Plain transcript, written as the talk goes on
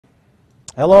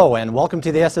Hello and welcome to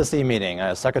the SSE meeting.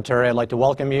 As Secretary, I'd like to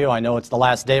welcome you. I know it's the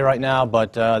last day right now,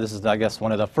 but this is, I guess,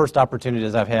 one of the first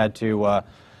opportunities I've had to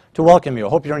welcome you. I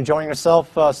hope you're enjoying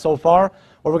yourself so far.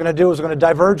 What we're going to do is we're going to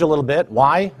diverge a little bit.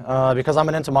 Why? Because I'm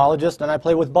an entomologist and I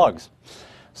play with bugs.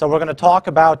 So we're going to talk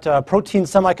about protein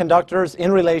semiconductors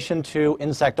in relation to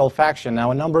insect olfaction.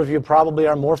 Now, a number of you probably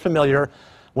are more familiar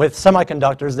with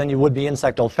semiconductors than you would be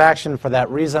insect olfaction. For that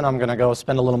reason, I'm going to go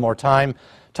spend a little more time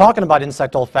talking about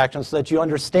insect olfaction so that you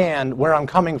understand where I'm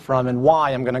coming from and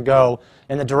why I'm going to go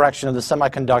in the direction of the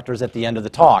semiconductors at the end of the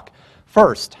talk.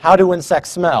 First, how do insects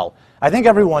smell? I think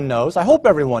everyone knows, I hope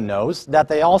everyone knows, that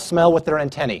they all smell with their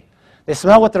antennae. They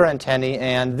smell with their antennae,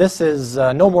 and this is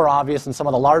no more obvious than some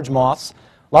of the large moths.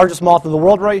 Largest moth in the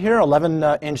world right here,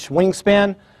 11-inch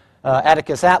wingspan,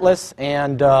 Atticus atlas,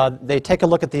 and they take a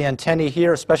look at the antennae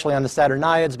here, especially on the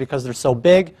Saturniids because they're so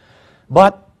big.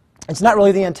 But it's not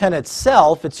really the antenna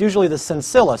itself, it's usually the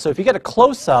sensilla. So if you get a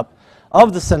close-up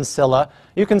of the sensilla,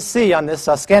 you can see on this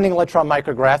scanning electron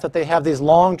micrograph that they have these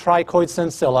long trichoid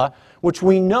sensilla, which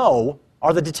we know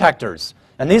are the detectors.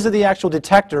 And these are the actual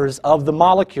detectors of the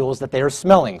molecules that they are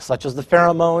smelling, such as the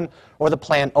pheromone or the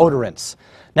plant odorants.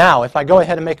 Now, if I go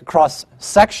ahead and make a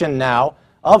cross-section now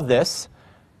of this,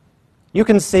 you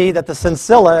can see that the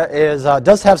sensilla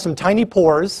does have some tiny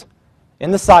pores in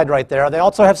the side right there. They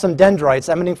also have some dendrites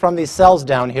emanating from these cells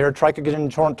down here, trichogen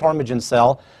tormogen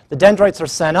cell. The dendrites are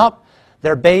sent up,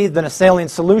 they're bathed in a saline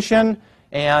solution,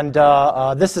 and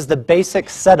this is the basic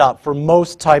setup for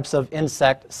most types of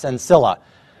insect sensilla.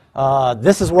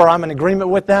 This is where I'm in agreement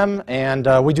with them, and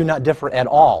we do not differ at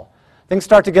all. Things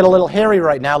start to get a little hairy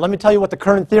right now. Let me tell you what the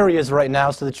current theory is right now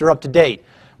so that you're up to date.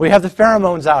 We have the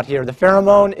pheromones out here. The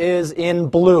pheromone is in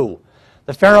blue.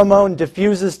 The pheromone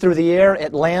diffuses through the air.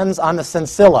 It lands on the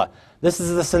sensilla. This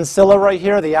is the sensilla right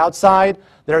here, the outside.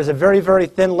 There's a very, very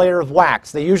thin layer of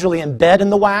wax. They usually embed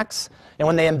in the wax, and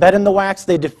when they embed in the wax,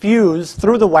 they diffuse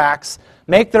through the wax,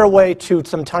 make their way to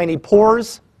some tiny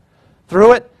pores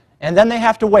through it, and then they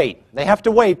have to wait. They have to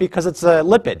wait because it's a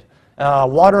lipid.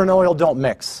 Water and oil don't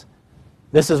mix.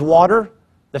 This is water.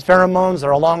 The pheromones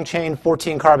are a long-chain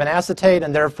 14-carbon acetate,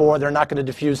 and therefore they're not going to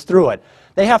diffuse through it.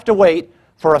 They have to wait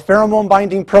for a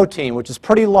pheromone-binding protein, which is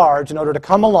pretty large, in order to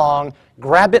come along,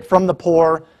 grab it from the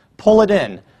pore, pull it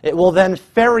in. It will then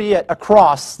ferry it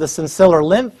across the sensillar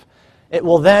lymph. It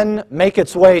will then make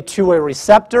its way to a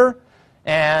receptor,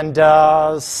 and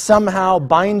somehow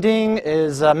binding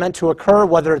is meant to occur,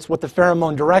 whether it's with the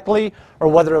pheromone directly or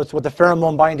whether it's with the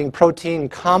pheromone-binding protein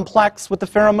complex with the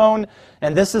pheromone,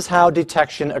 and this is how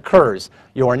detection occurs.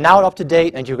 You are now up to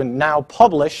date, and you can now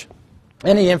publish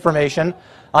any information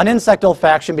on insect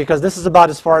olfaction, because this is about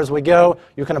as far as we go.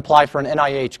 You can apply for an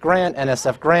NIH grant,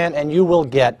 NSF grant, and you will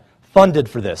get funded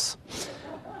for this.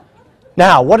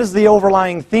 Now, what is the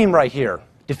overlying theme right here?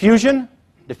 Diffusion,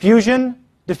 diffusion,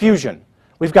 diffusion.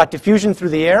 We've got diffusion through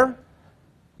the air.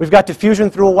 We've got diffusion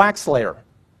through a wax layer.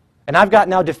 And I've got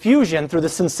now diffusion through the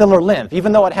sensillar lymph,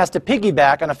 even though it has to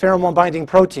piggyback on a pheromone-binding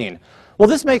protein. Well,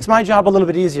 this makes my job a little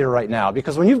bit easier right now,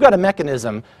 because when you've got a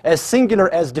mechanism as singular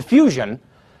as diffusion,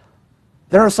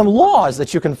 there are some laws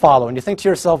that you can follow, and you think to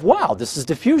yourself, wow, this is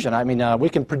diffusion. I mean, we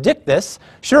can predict this.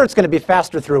 Sure, it's going to be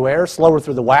faster through air, slower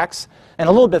through the wax, and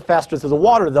a little bit faster through the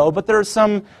water, though, but there are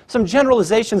some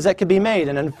generalizations that can be made.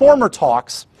 And in former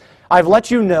talks, I've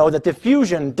let you know that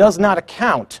diffusion does not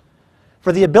account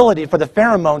for the ability for the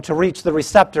pheromone to reach the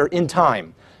receptor in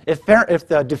time. If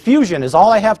the diffusion is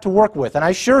all I have to work with, and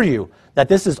I assure you that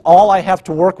this is all I have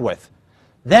to work with,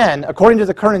 then, according to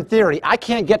the current theory, I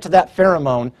can't get to that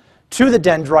pheromone to the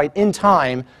dendrite in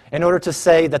time in order to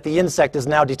say that the insect is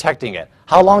now detecting it.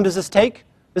 How long does this take?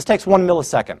 This takes 1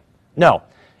 millisecond. No,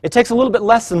 it takes a little bit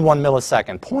less than 1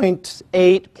 millisecond, 0.8,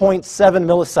 0.7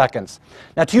 milliseconds.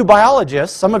 Now, to you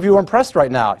biologists, some of you are impressed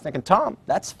right now. You're thinking, Tom,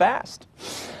 that's fast.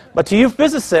 But to you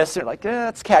physicists, you're like,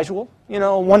 that's casual. You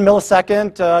know, 1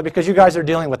 millisecond, because you guys are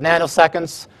dealing with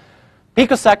nanoseconds,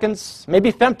 picoseconds,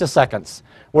 maybe femtoseconds.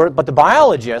 But the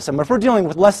biologists, and if we're dealing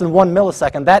with less than 1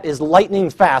 millisecond, that is lightning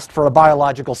fast for a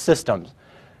biological system.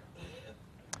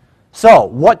 So,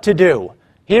 what to do?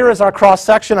 Here is our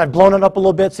cross-section. I've blown it up a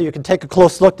little bit so you can take a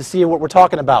close look to see what we're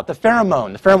talking about. The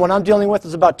pheromone I'm dealing with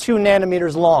is about 2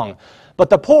 nanometers long, but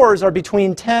the pores are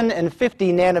between 10 and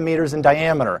 50 nanometers in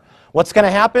diameter. What's going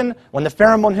to happen? When the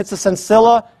pheromone hits the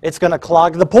sensilla, it's going to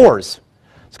clog the pores.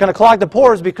 It's going to clog the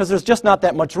pores because there's just not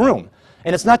that much room.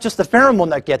 And it's not just the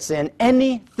pheromone that gets in.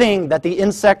 Anything that the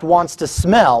insect wants to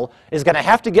smell is going to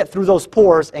have to get through those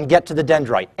pores and get to the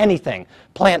dendrite. Anything.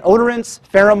 Plant odorants,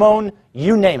 pheromone,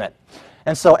 you name it.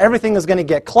 And so everything is going to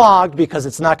get clogged because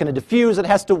it's not going to diffuse. It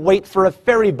has to wait for a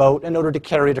ferry boat in order to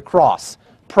carry it across.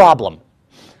 Problem.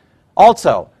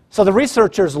 Also, so the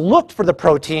researchers looked for the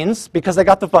proteins because they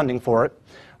got the funding for it.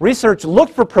 Research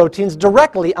looked for proteins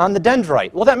directly on the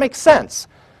dendrite. Well, that makes sense.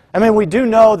 I mean, we do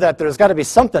know that there's got to be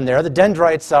something there. The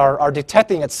dendrites are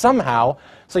detecting it somehow.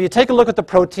 So you take a look at the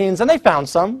proteins, and they found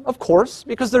some, of course,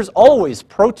 because there's always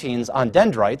proteins on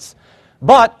dendrites,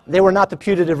 but they were not the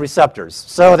putative receptors,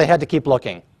 so they had to keep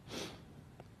looking.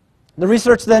 The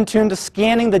research then turned to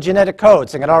scanning the genetic code,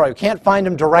 saying, all right, we can't find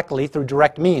them directly through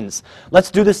direct means. Let's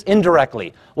do this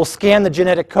indirectly. We'll scan the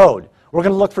genetic code. We're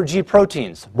going to look for G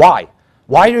proteins. Why?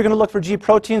 Why are you going to look for G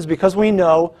proteins? Because we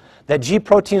know that G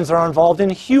proteins are involved in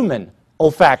human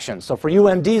olfaction. So for you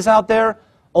MDs out there,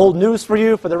 old news for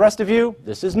you. For the rest of you,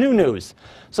 this is new news.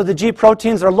 So the G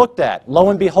proteins are looked at. Lo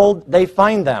and behold, they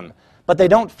find them. But they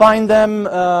don't find them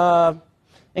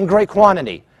in great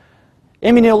quantity.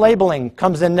 Immunolabeling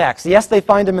comes in next. Yes, they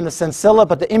find them in the sensilla,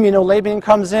 but the immunolabeling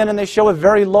comes in and they show a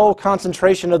very low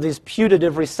concentration of these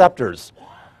putative receptors.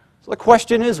 So the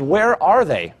question is, where are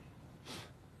they?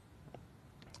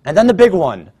 And then the big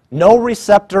one, no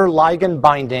receptor-ligand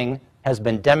binding has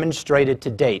been demonstrated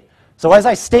to date. So as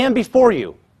I stand before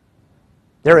you,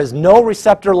 there is no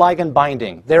receptor-ligand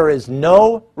binding. There is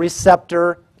no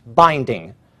receptor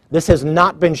binding. This has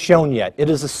not been shown yet. It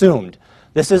is assumed.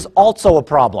 This is also a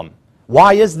problem.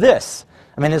 Why is this?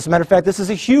 I mean, as a matter of fact, this is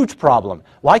a huge problem.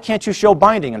 Why can't you show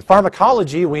binding? In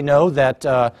pharmacology, we know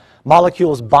that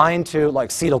molecules bind to like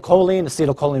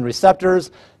acetylcholine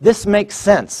receptors. This makes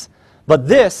sense. But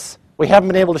this, we haven't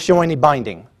been able to show any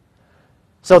binding.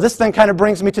 So this then kind of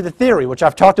brings me to the theory, which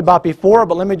I've talked about before,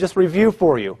 but let me just review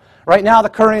for you. Right now, the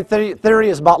current theory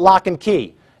is about lock and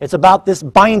key. It's about this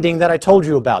binding that I told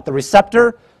you about, the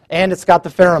receptor, and it's got the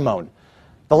pheromone.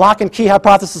 The lock and key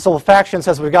hypothesis of olfaction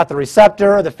says we've got the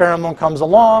receptor, the pheromone comes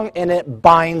along, and it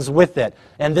binds with it.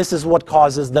 And this is what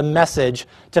causes the message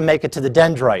to make it to the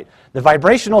dendrite. The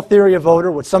vibrational theory of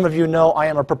odor, which some of you know I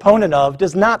am a proponent of,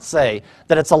 does not say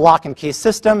that it's a lock and key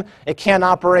system. It can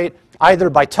operate either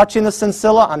by touching the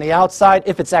sensilla on the outside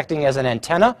if it's acting as an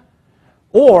antenna,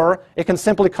 or it can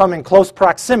simply come in close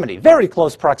proximity, very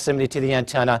close proximity to the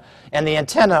antenna, and the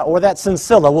antenna or that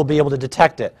sensilla will be able to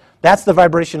detect it. That's the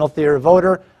vibrational theory of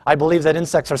odor. I believe that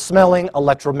insects are smelling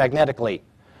electromagnetically.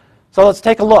 So let's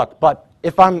take a look. But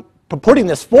if I'm putting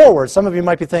this forward, some of you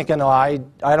might be thinking, oh, I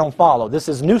don't follow. This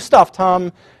is new stuff,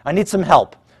 Tom. I need some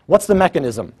help. What's the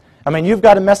mechanism? I mean, you've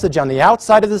got a message on the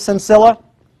outside of the sensilla,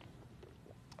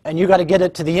 and you've got to get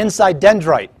it to the inside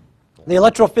dendrite. The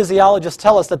electrophysiologists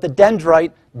tell us that the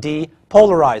dendrite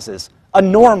depolarizes, a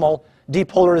normal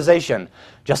depolarization,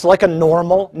 just like a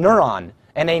normal neuron.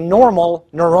 And a normal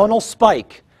neuronal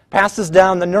spike passes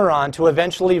down the neuron to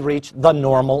eventually reach the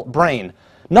normal brain.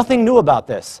 Nothing new about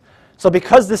this. So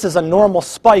because this is a normal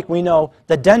spike, we know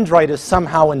the dendrite is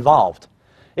somehow involved.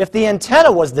 If the antenna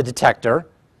was the detector,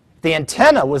 this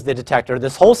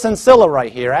whole sensilla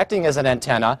right here acting as an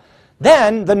antenna,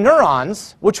 then the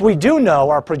neurons, which we do know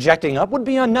are projecting up, would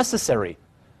be unnecessary.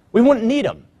 We wouldn't need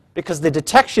them because the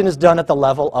detection is done at the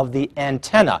level of the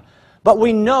antenna. But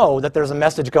we know that there's a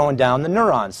message going down the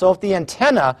neuron. So if the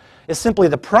antenna is simply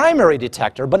the primary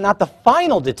detector, but not the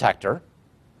final detector,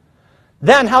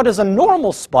 then how does a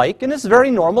normal spike, and it's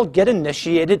very normal, get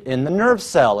initiated in the nerve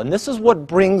cell? And this is what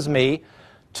brings me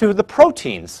to the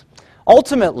proteins.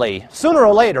 Ultimately, sooner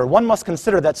or later, one must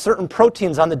consider that certain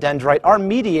proteins on the dendrite are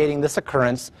mediating this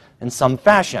occurrence in some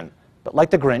fashion. But like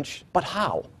the Grinch, but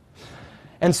how?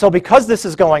 And so because this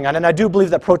is going on, and I do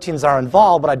believe that proteins are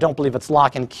involved, but I don't believe it's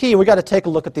lock and key, we've got to take a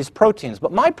look at these proteins.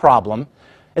 But my problem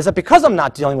is that because I'm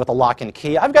not dealing with a lock and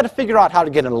key, I've got to figure out how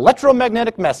to get an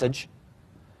electromagnetic message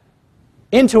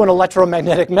into an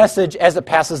electromagnetic message as it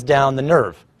passes down the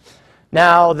nerve.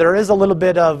 Now, there is a little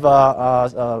bit of,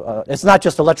 it's not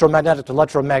just electromagnetic to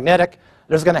electromagnetic.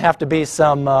 There's going to have to be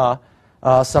some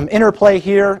interplay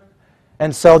here.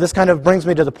 And so this kind of brings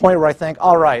me to the point where I think,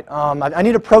 all right, I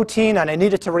need a protein and I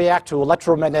need it to react to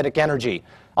electromagnetic energy.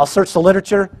 I'll search the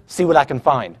literature, see what I can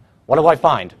find. What do I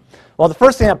find? Well, the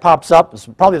first thing that pops up is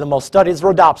probably the most studied is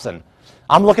rhodopsin.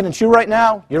 I'm looking at you right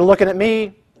now. You're looking at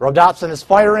me. Rhodopsin is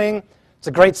firing. It's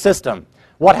a great system.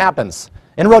 What happens?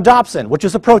 In rhodopsin, which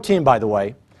is a protein, by the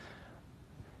way,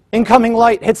 incoming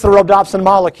light hits the rhodopsin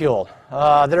molecule.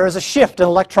 There is a shift in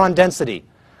electron density.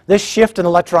 This shift in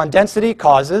electron density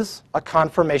causes a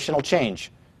conformational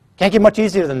change. Can't get much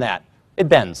easier than that. It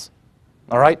bends.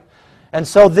 All right? And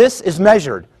so this is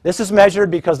measured. This is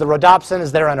measured because the rhodopsin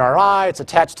is there in our eye. It's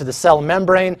attached to the cell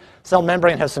membrane. Cell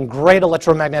membrane has some great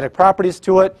electromagnetic properties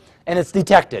to it, and it's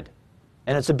detected.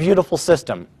 And it's a beautiful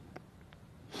system.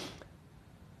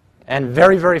 And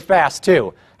very, very fast,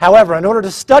 too. However, in order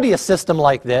to study a system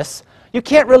like this, you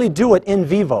can't really do it in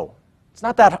vivo. It's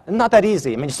not that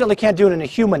easy. I mean, you certainly can't do it in a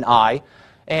human eye,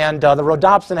 and the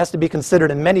rhodopsin has to be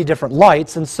considered in many different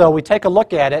lights, and so we take a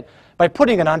look at it by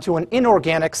putting it onto an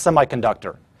inorganic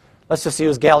semiconductor. Let's just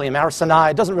use gallium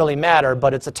arsenide. It doesn't really matter,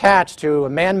 but it's attached to a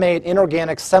man-made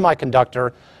inorganic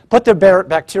semiconductor. Put the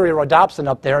bacteria rhodopsin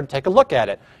up there and take a look at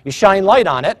it. You shine light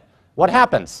on it. What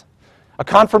happens? A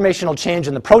conformational change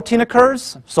in the protein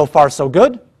occurs. So far, so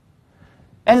good.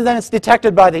 And then it's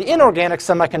detected by the inorganic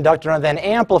semiconductor and then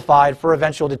amplified for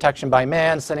eventual detection by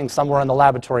man, sitting somewhere in the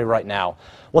laboratory right now.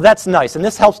 Well, that's nice. And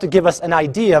this helps to give us an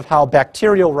idea of how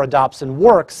bacterial rhodopsin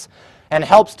works and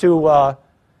helps to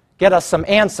get us some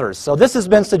answers. So this has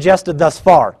been suggested thus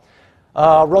far.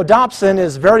 Rhodopsin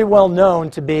is very well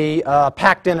known to be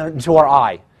packed into our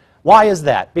eye. Why is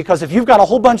that? Because if you've got a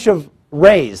whole bunch of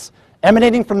rays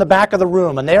emanating from the back of the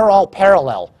room and they're all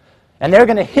parallel and they're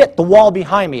going to hit the wall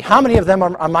behind me, how many of them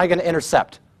am I going to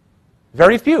intercept?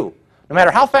 Very few. No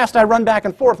matter how fast I run back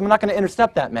and forth, I'm not going to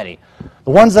intercept that many.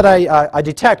 The ones that I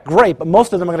detect, great, but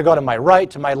most of them are going to go to my right,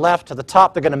 to my left, to the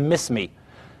top. They're going to miss me.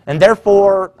 And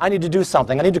therefore, I need to do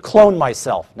something. I need to clone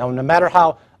myself. Now, no matter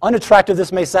how unattractive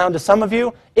this may sound to some of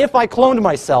you, if I cloned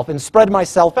myself and spread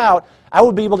myself out, I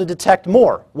would be able to detect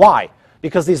more. Why?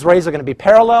 Because these rays are going to be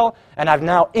parallel, and I've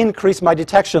now increased my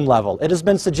detection level. It has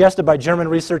been suggested by German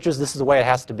researchers this is the way it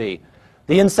has to be.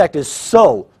 The insect is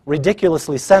so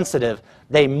ridiculously sensitive,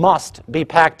 they must be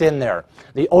packed in there.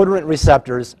 The odorant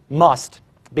receptors must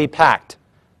be packed.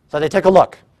 So they take a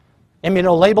look.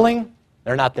 Immunolabeling,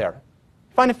 they're not there.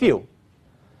 Find a few.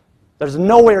 There's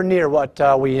nowhere near what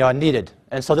we needed,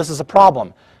 and so this is a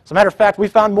problem. As a matter of fact, we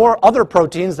found more other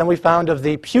proteins than we found of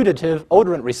the putative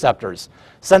odorant receptors.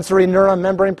 Sensory neuron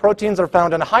membrane proteins are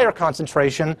found in a higher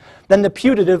concentration than the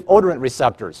putative odorant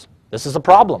receptors. This is a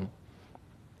problem.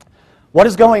 What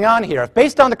is going on here? If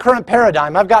based on the current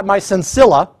paradigm, I've got my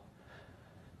sensilla,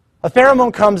 a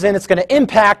pheromone comes in, it's going to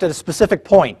impact at a specific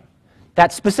point.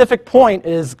 That specific point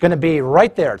is going to be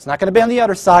right there. It's not going to be on the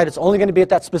other side. It's only going to be at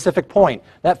that specific point.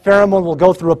 That pheromone will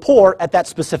go through a pore at that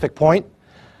specific point.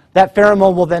 That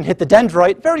pheromone will then hit the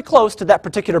dendrite very close to that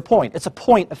particular point. It's a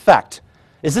point effect.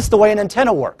 Is this the way an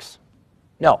antenna works?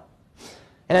 No.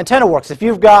 An antenna works. If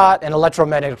you've got an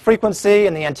electromagnetic frequency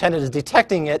and the antenna is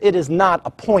detecting it, it is not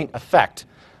a point effect.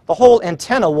 The whole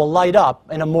antenna will light up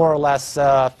in a more or less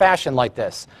fashion like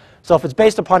this. So if it's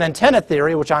based upon antenna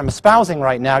theory, which I'm espousing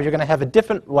right now, you're going to have a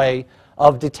different way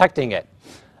of detecting it.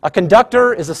 A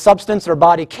conductor is a substance or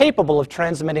body capable of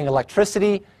transmitting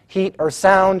electricity, heat, or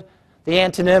sound. The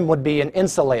antonym would be an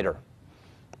insulator.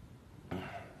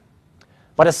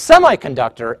 But a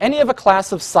semiconductor, any of a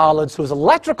class of solids whose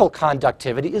electrical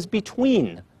conductivity is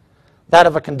between that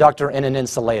of a conductor and an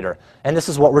insulator. And this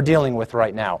is what we're dealing with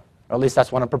right now, or at least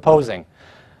that's what I'm proposing.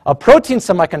 A protein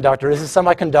semiconductor is a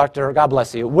semiconductor, God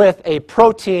bless you, with a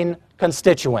protein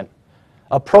constituent.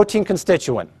 A protein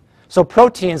constituent. So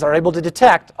proteins are able to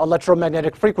detect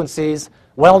electromagnetic frequencies,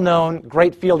 well-known,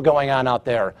 great field going on out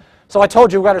there. So I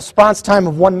told you we've got a response time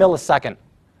of 1 millisecond.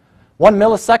 1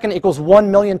 millisecond equals 1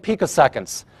 million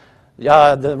picoseconds.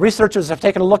 The researchers have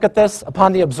taken a look at this.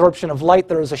 Upon the absorption of light,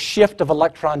 there is a shift of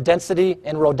electron density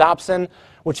in rhodopsin,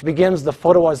 which begins the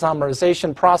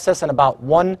photoisomerization process in about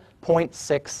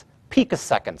 1.6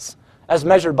 picoseconds, as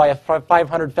measured by a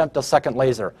 500 femtosecond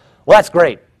laser. Well, that's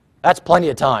great. That's plenty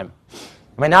of time.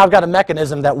 I mean, now I've got a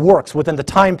mechanism that works within the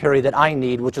time period that I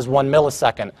need, which is 1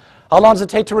 millisecond. How long does it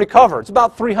take to recover? It's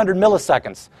about 300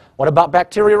 milliseconds. What about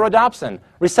bacteria rhodopsin?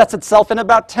 Resets itself in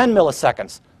about 10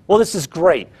 milliseconds. Well, this is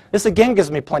great. This again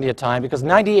gives me plenty of time because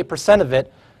 98% of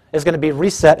it is going to be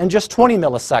reset in just 20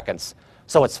 milliseconds.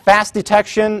 So it's fast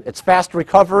detection, it's fast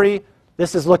recovery.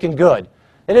 This is looking good.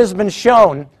 It has been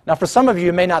shown. Now, for some of you,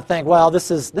 you may not think, well,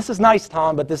 this is nice,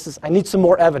 Tom, but I need some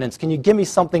more evidence. Can you give me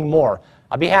something more?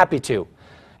 I'll be happy to.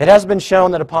 It has been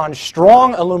shown that upon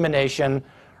strong illumination,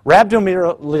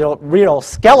 rhabdomerial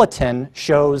skeleton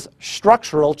shows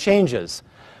structural changes.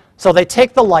 So they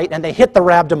take the light and they hit the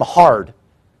rhabdom hard.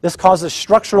 This causes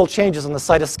structural changes in the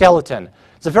cytoskeleton.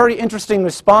 It's a very interesting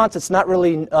response. It's not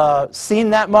really seen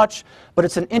that much, but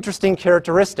it's an interesting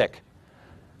characteristic.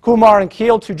 Kumar and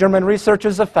Kiel, two German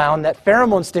researchers, have found that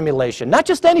pheromone stimulation, not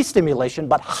just any stimulation,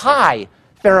 but high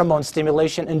pheromone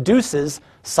stimulation induces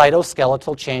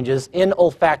cytoskeletal changes in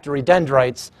olfactory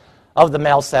dendrites of the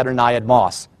male Saturniid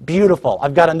moss. Beautiful.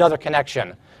 I've got another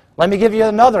connection. Let me give you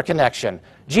another connection.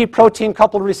 G-protein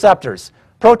coupled receptors.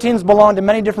 Proteins belong to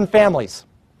many different families.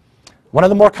 One of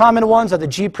the more common ones are the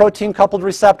G-protein coupled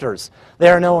receptors. They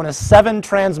are known as 7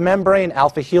 transmembrane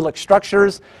alpha helix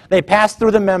structures. They pass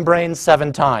through the membrane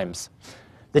 7 times.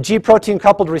 The G-protein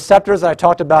coupled receptors that I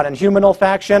talked about in human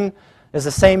olfaction, is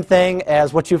the same thing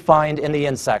as what you find in the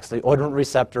insects. The odorant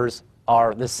receptors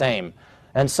are the same.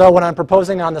 And so what I'm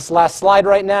proposing on this last slide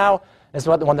right now is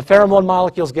when the pheromone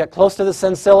molecules get close to the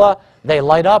sensilla, they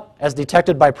light up as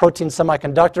detected by protein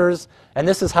semiconductors, and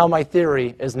this is how my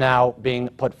theory is now being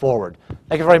put forward.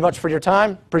 Thank you very much for your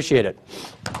time. Appreciate it.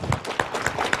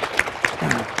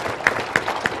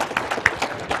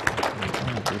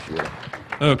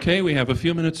 Okay, we have a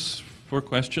few minutes for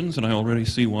questions, and I already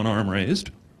see one arm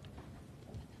raised.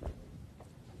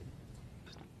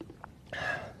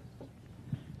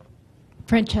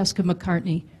 Francesca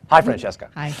McCartney. Hi, Francesca.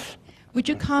 Hi. Would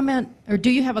you comment, or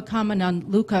do you have a comment on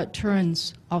Luca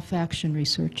Turin's olfaction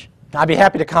research? I'd be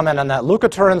happy to comment on that. Luca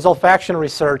Turin's olfaction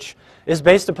research is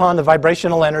based upon the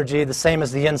vibrational energy, the same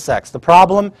as the insects. The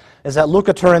problem is that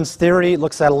Luca Turin's theory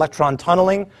looks at electron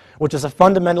tunneling, which is a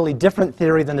fundamentally different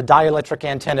theory than the dielectric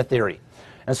antenna theory.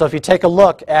 And so if you take a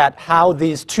look at how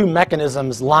these two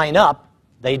mechanisms line up,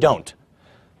 they don't.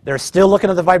 They're still looking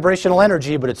at the vibrational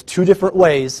energy, but it's two different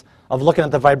ways of looking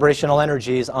at the vibrational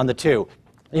energies on the two.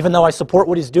 Even though I support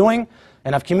what he's doing,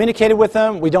 and I've communicated with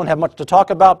him, we don't have much to talk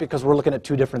about because we're looking at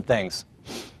two different things.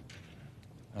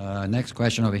 Next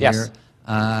question over Yes.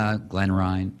 here. Glenn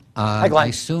Ryan. Hi, Glenn. I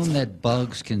assume that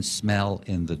bugs can smell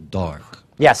in the dark.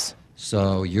 Yes.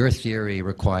 So your theory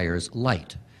requires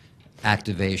light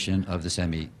activation of the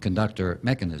semiconductor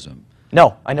mechanism.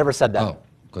 No, I never said that. Oh,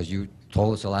 because you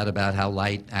told us a lot about how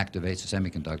light activates the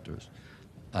semiconductors.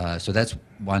 So that's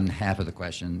one half of the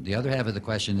question. The other half of the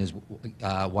question is,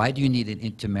 why do you need an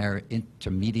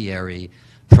intermediary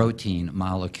protein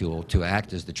molecule to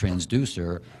act as the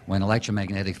transducer when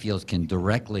electromagnetic fields can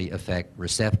directly affect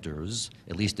receptors,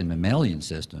 at least in mammalian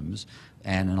systems,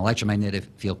 and an electromagnetic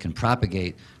field can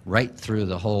propagate right through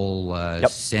the whole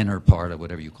center part of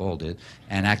whatever you called it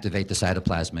and activate the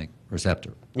cytoplasmic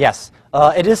receptor? Yes.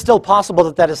 It is still possible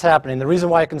that that is happening. The reason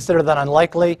why I consider that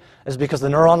unlikely is because the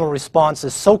neuronal response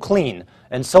is so clean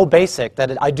and so basic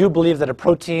that I do believe that a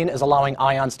protein is allowing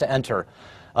ions to enter.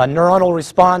 Neuronal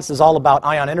response is all about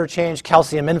ion interchange.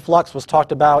 Calcium influx was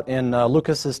talked about in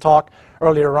Lucas's talk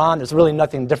earlier on. There's really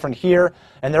nothing different here,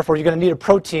 and therefore you're going to need a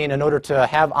protein in order to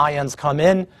have ions come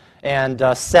in and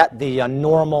set the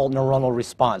normal neuronal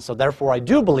response. So therefore I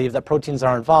do believe that proteins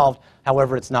are involved,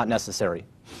 however it's not necessary.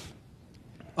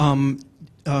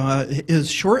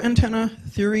 Is short antenna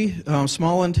theory,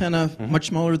 small antenna, much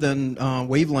smaller than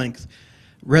wavelength,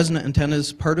 resonant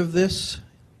antennas part of this?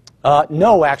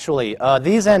 No, actually.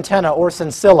 These antennae, or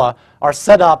sensilla, are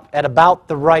set up at about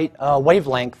the right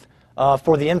wavelength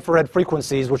for the infrared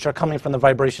frequencies which are coming from the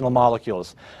vibrational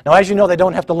molecules. Now, as you know, they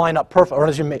don't have to line up perfect, or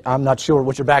as you may, I'm not sure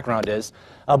what your background is,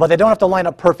 but they don't have to line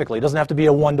up perfectly. It doesn't have to be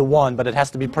a one-to-one, but it has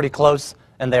to be pretty close,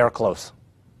 and they are close.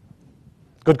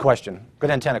 Good question. Good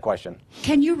antenna question.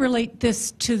 Can you relate this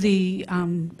to the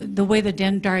way the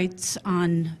dendrites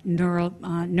on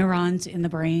neurons in the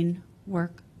brain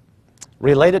work?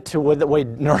 Relate it to the way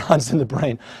neurons in the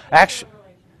brain. Actually,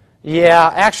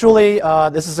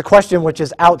 this is a question which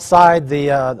is outside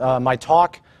my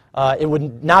talk. It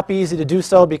would not be easy to do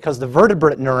so because the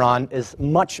vertebrate neuron is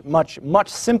much, much, much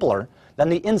simpler than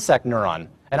the insect neuron.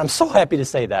 And I'm so happy to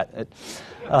say that.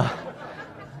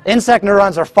 Insect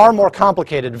neurons are far more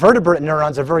complicated. Vertebrate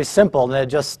neurons are very simple, and they're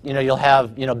just, you'll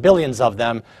have, billions of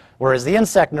them. Whereas the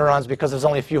insect neurons, because there's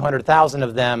only a few 100,000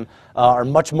 of them, are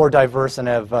much more diverse and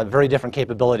have very different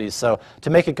capabilities. So to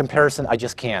make a comparison, I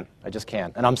just can't.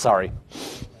 And I'm sorry.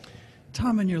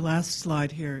 Tom, on your last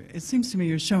slide here, it seems to me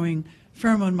you're showing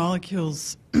pheromone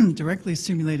molecules directly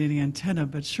stimulating the antenna,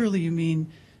 but surely you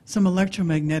mean some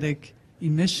electromagnetic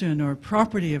emission or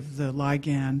property of the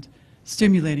ligand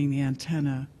stimulating the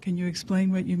antenna. Can you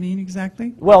explain what you mean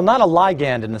exactly? Well, not a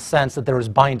ligand in the sense that there is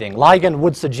binding. Ligand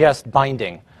would suggest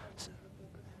binding.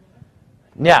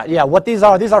 Yeah, what these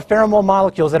are pheromone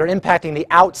molecules that are impacting the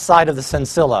outside of the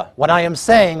sensilla. What I am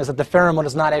saying is that the pheromone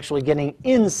is not actually getting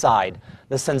inside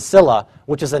the sensilla,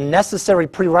 which is a necessary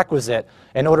prerequisite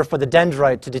in order for the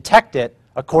dendrite to detect it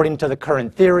according to the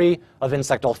current theory of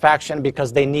insect olfaction,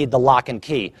 because they need the lock and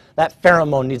key. That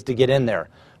pheromone needs to get in there.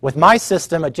 With my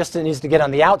system, it just needs to get on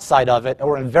the outside of it,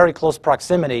 or in very close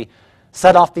proximity,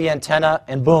 set off the antenna,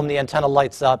 and boom, the antenna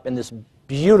lights up in this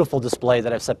beautiful display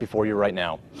that I've set before you right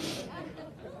now.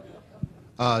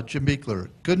 Jim Beekler,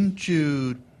 couldn't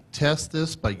you test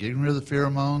this by getting rid of the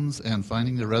pheromones and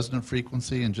finding the resonant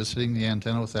frequency and just hitting the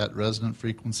antenna with that resonant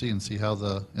frequency and see how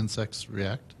the insects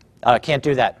react? Can't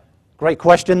do that. Great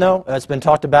question, though. It's been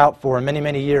talked about for many,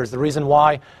 many years. The reason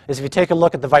why is if you take a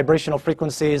look at the vibrational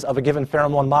frequencies of a given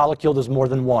pheromone molecule, there's more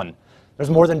than one.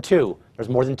 There's more than two. There's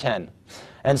more than 10.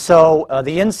 And so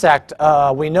the insect,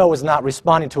 we know, is not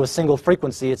responding to a single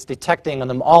frequency. It's detecting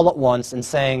them all at once and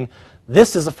saying,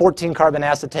 this is a 14-carbon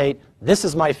acetate, this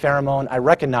is my pheromone, I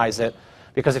recognize it.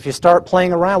 Because if you start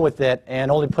playing around with it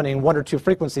and only putting 1 or 2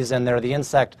 frequencies in there, the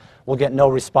insect will get no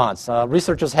response.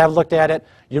 Researchers have looked at it.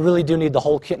 You really do need the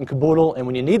whole kit and caboodle, and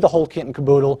when you need the whole kit and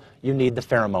caboodle, you need the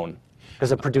pheromone,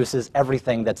 because it produces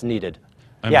everything that's needed.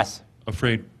 I'm Yes?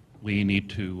 afraid we need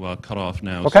to cut off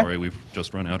now. Okay. Sorry, we've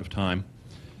just run out of time.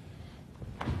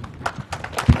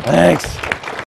 Thanks.